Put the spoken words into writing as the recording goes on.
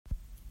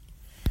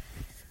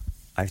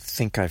I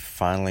think I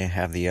finally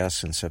have the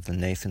essence of the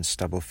Nathan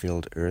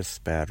Stubblefield Earth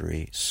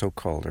battery,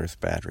 so-called Earth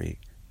battery,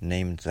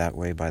 named that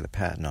way by the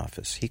Patent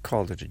Office. He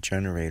called it a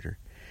generator.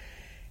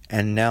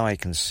 And now I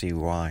can see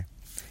why.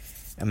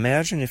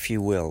 Imagine, if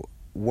you will,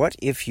 what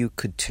if you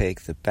could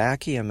take the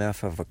back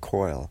EMF of a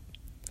coil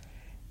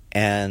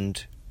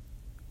and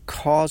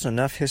cause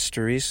enough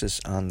hysteresis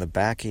on the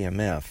back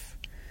EMF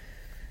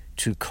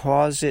to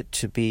cause it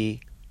to be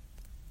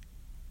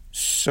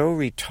so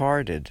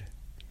retarded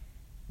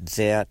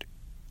that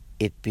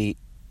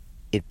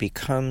it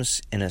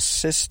becomes an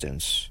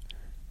assistance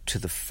to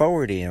the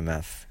forward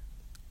EMF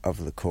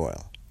of the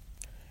coil.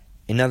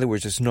 In other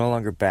words, it's no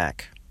longer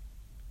back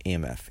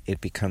EMF. It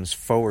becomes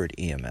forward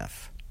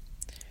EMF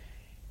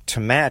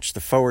to match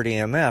the forward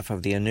EMF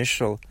of the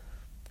initial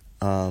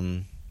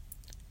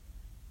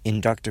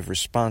inductive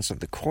response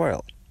of the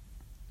coil.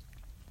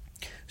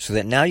 So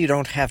that now you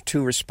don't have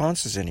two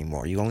responses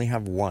anymore. You only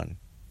have one.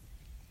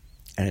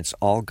 And it's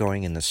all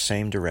going in the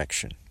same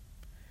direction.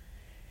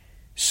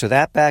 So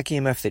that back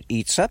EMF that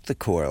eats up the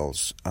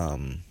coil's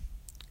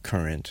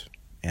current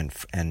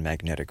and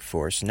magnetic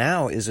force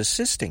now is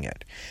assisting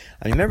it.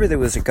 I remember there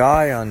was a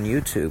guy on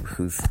YouTube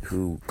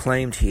who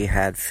claimed he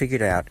had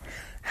figured out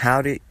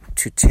how to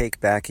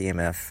take back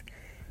EMF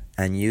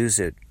and use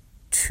it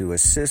to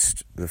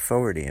assist the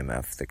forward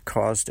EMF that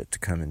caused it to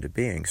come into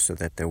being, so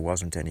that there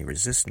wasn't any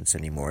resistance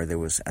anymore. There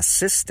was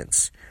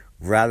assistance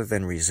rather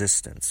than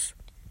resistance.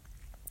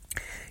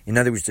 In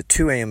other words, the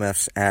two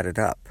EMFs added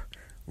up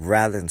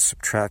rather than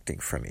subtracting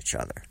from each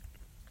other.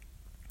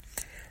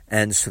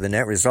 And so the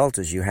net result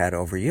is you had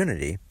over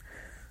unity,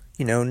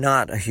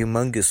 not a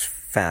humongous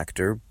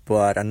factor,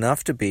 but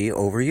enough to be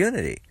over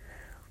unity.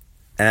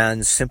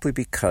 And simply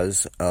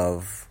because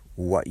of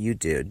what you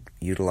did,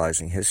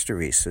 utilizing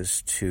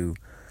hysteresis to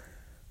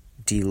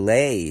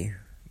delay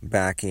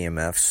back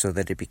EMF so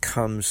that it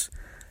becomes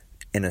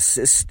an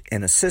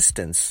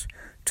assistance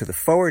to the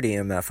forward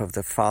EMF of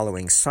the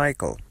following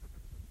cycle.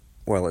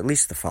 Well, at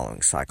least the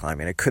following cycle. I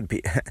mean, it could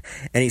be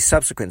any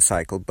subsequent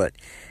cycle, but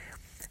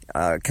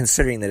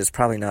considering that it's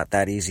probably not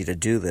that easy to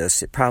do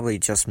this, it probably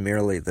just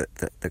merely the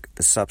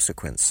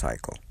subsequent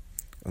cycle.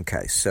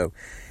 Okay, so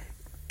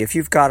if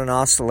you've got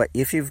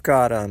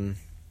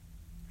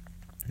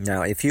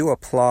now if you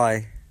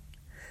apply,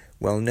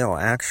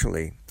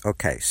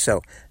 okay,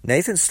 so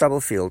Nathan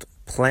Stubblefield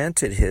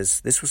planted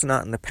this was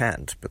not in the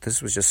patent, but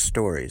this was just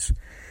stories.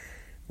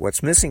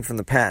 What's missing from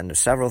the patent are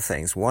several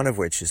things, one of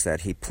which is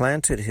that he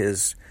planted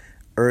his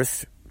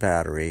earth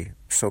battery,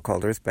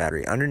 so-called earth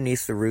battery,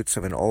 underneath the roots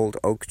of an old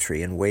oak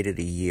tree and waited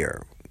a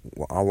year.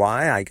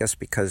 Why? I guess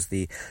because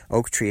the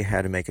oak tree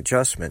had to make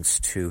adjustments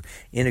to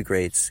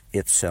integrate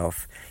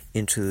itself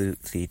into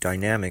the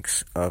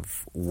dynamics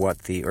of what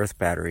the earth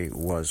battery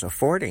was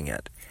affording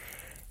it.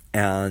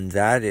 And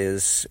that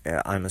is,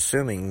 I'm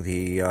assuming,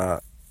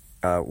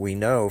 we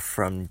know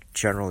from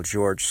General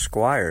George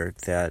Squire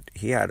that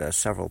he had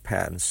several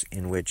patents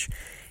in which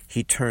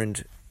he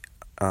turned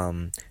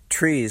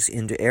trees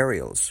into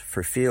aerials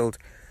for field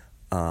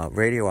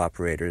radio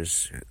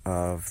operators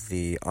of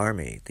the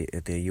Army,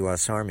 the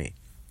U.S. Army.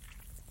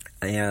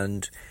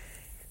 And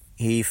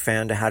he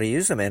found out how to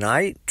use them. And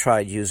I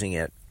tried using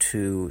it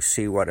to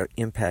see what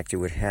impact it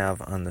would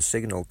have on the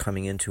signal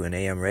coming into an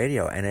AM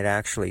radio. And it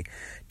actually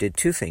did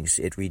two things.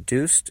 It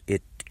reduced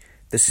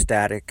the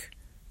static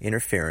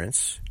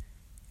interference,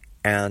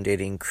 and it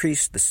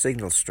increased the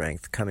signal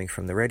strength coming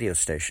from the radio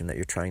station that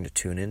you're trying to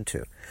tune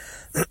into.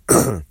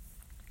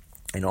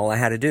 And all I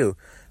had to do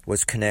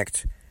was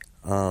connect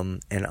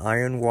an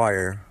iron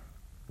wire.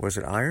 Was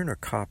it iron or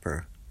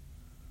copper?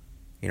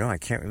 I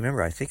can't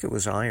remember. I think it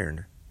was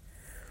iron.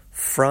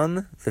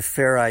 From the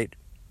ferrite,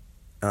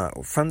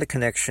 from the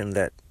connection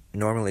that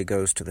normally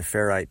goes to the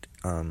ferrite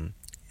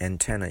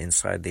antenna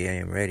inside the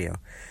AM radio,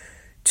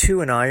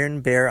 to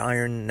an bare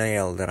iron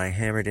nail that I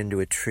hammered into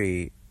a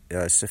tree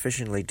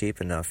sufficiently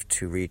deep enough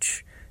to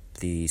reach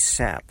the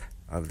sap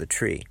of the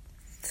tree.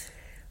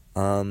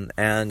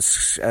 And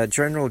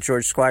General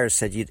George Squire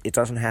said it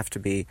doesn't have to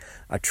be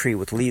a tree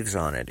with leaves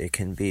on it. It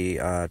can be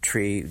a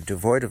tree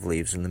devoid of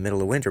leaves in the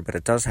middle of winter, but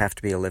it does have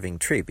to be a living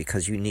tree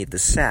because you need the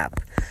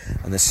sap.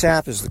 And the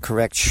sap is the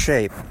correct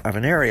shape of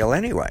an aerial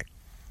anyway.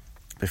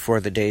 Before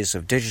the days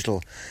of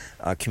digital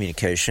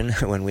communication,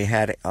 when we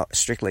had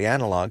strictly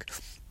analog,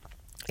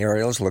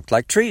 aerials looked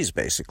like trees,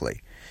 basically,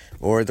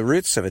 or the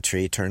roots of a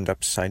tree turned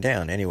upside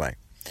down. Anyway,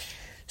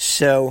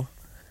 so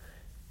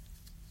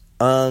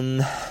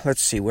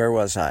let's see, where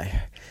was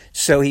I?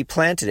 So he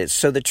planted it.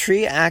 So the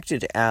tree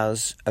acted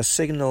as a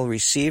signal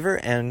receiver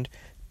and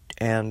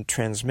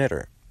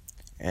transmitter.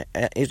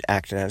 It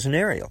acted as an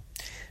aerial.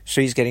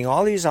 So he's getting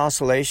all these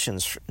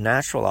oscillations,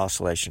 natural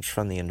oscillations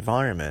from the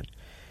environment,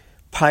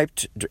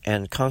 piped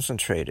and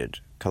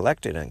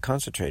collected and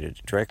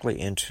concentrated directly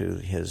into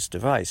his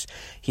device.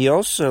 He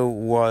also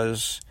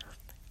was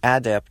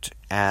adept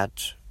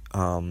at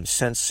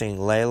sensing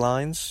ley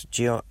lines,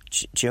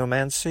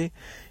 geomancy,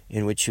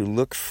 in which you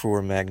look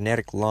for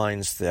magnetic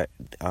lines that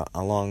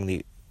along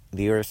the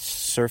the Earth's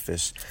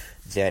surface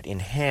that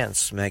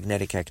enhance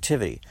magnetic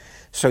activity.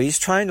 So he's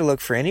trying to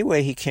look for any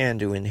way he can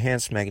to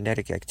enhance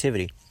magnetic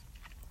activity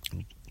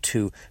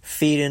to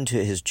feed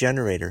into his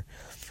generator,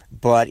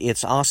 but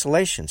it's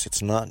oscillations,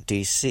 it's not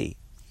DC.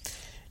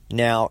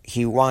 Now,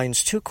 he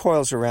winds 2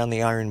 coils around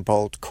the iron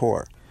bolt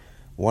core.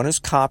 One is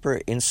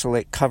copper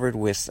covered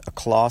with a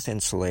cloth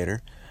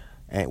insulator,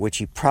 which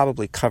he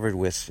probably covered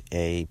with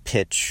a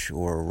pitch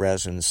or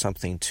resin,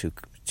 something to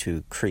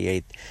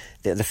create.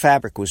 The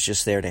fabric was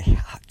just there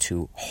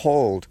to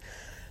hold,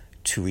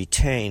 to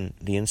retain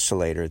the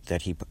insulator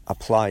that he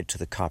applied to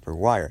the copper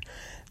wire.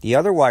 The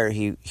other wire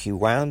he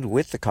wound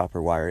with the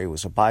copper wire, it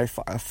was a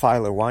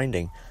bifilar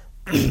winding,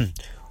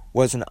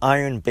 was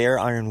an bare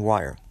iron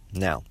wire.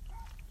 Now,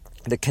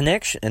 the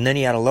connection, and then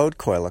he had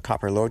a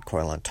copper load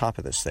coil on top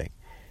of this thing.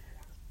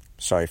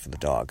 Sorry for the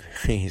dog.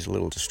 He's a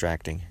little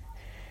distracting.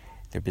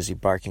 They're busy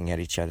barking at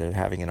each other,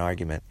 having an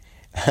argument.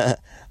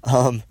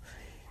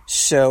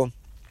 So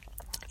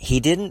he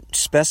didn't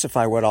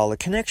specify what all the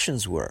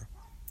connections were,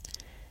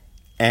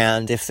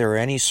 and if there are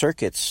any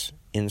circuits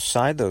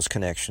inside those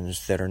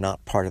connections that are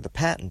not part of the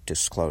patent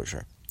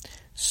disclosure.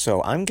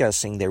 So I'm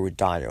guessing they were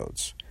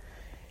diodes.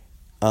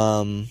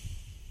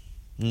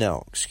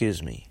 No,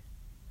 excuse me.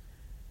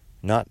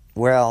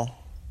 Diodes.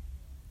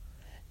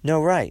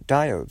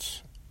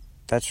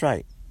 That's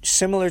right.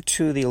 Similar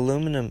to the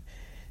aluminum.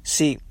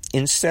 See,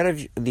 instead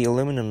of the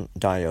aluminum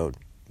diode,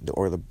 the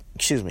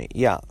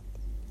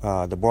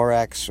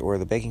borax or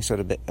the baking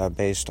soda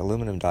based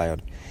aluminum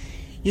diode,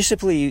 you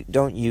simply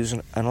don't use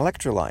an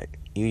electrolyte.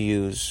 You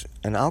use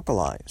an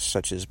alkali,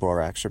 such as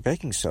borax or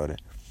baking soda,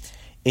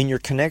 in your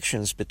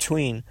connections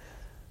between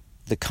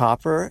the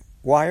copper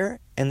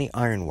wire and the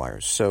iron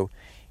wires. So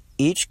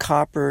each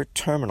copper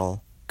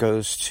terminal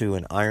goes to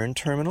an iron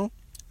terminal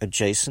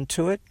adjacent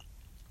to it,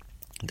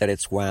 that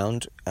it's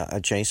wound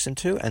adjacent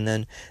to, and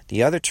then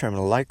the other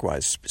terminal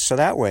likewise. So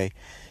that way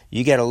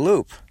you get a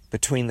loop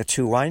between the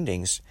 2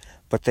 windings,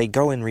 but they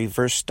go in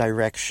reverse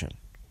direction,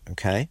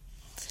 okay?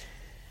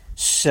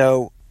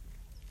 So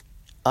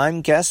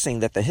I'm guessing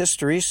that the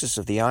hysteresis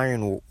of the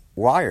iron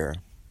wire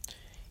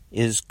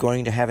is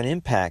going to have an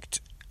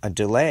impact, a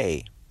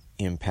delay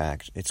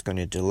impact. It's going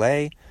to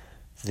delay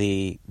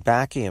the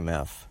back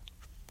EMF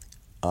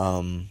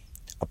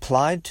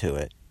applied to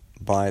it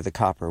by the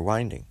copper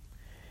winding.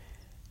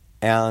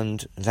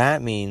 And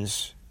that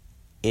means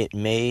it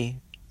may,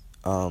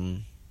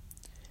 or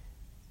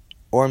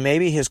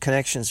maybe his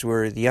connections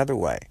were the other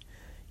way.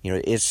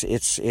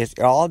 It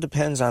all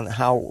depends on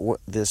how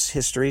this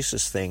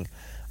hysteresis thing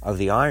of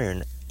the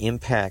iron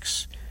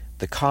impacts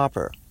the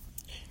copper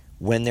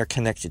when they're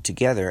connected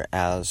together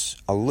as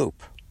a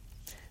loop.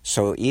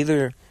 So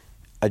either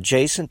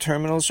adjacent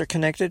terminals are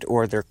connected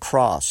or they're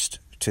crossed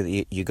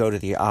you go to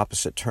the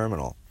opposite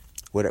terminal.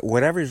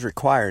 Whatever is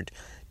required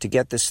to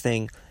get this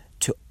thing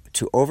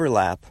to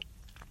overlap,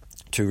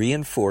 to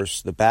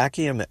reinforce the back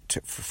EMF,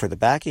 for the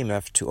back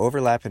EMF to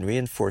overlap and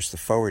reinforce the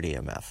forward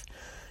EMF.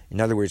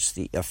 In other words,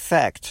 the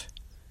effect,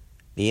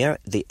 the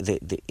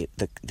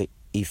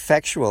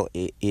effectual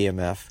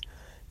EMF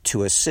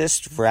to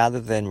assist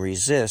rather than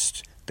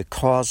resist the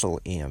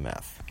causal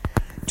EMF,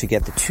 to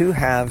get the 2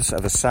 halves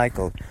of a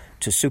cycle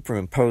to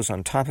superimpose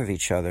on top of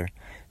each other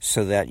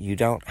so that you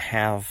don't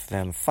have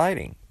them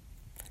fighting.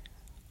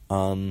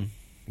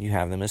 You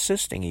have them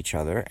assisting each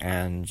other,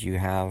 and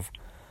you've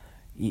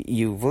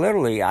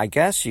literally, I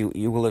guess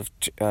you will have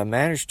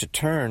managed to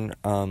turn,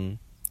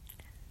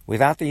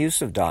 without the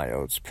use of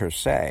diodes per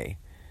se,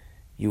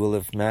 you will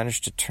have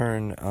managed to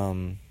turn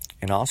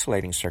an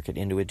oscillating circuit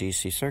into a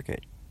DC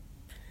circuit,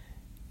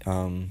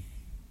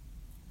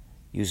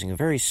 using a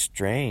very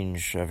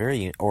strange, a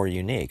very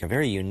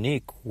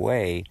unique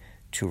way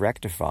to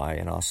rectify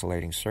an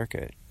oscillating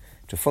circuit,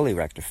 to fully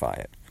rectify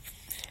it,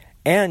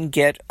 and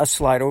get a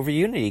slight over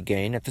unity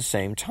gain at the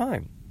same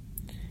time.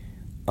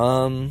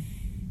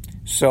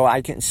 So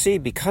I can see,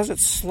 because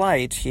it's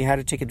slight, he had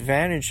to take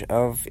advantage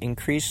of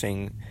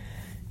increasing,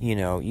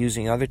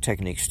 using other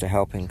techniques to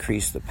help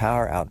increase the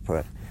power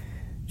output.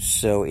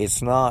 So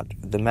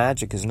the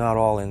magic is not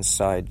all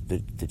inside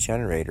the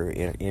generator.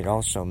 It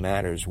also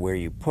matters where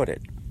you put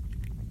it,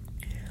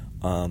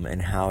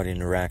 and how it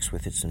interacts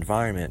with its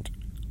environment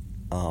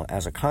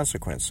as a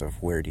consequence of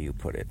where do you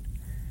put it,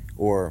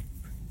 or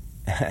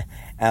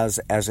as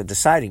a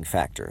deciding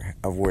factor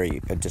of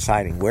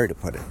deciding where to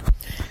put it.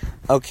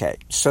 Okay,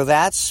 so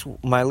that's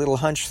my little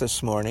hunch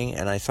this morning,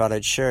 and I thought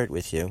I'd share it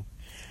with you.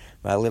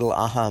 My little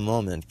aha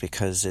moment,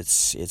 because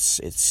it's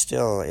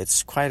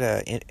quite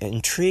an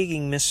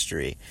intriguing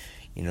mystery.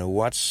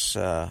 What's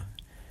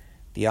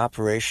the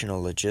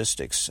operational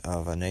logistics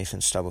of a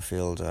Nathan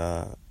Stubblefield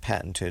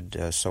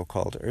patented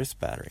so-called Earth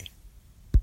battery?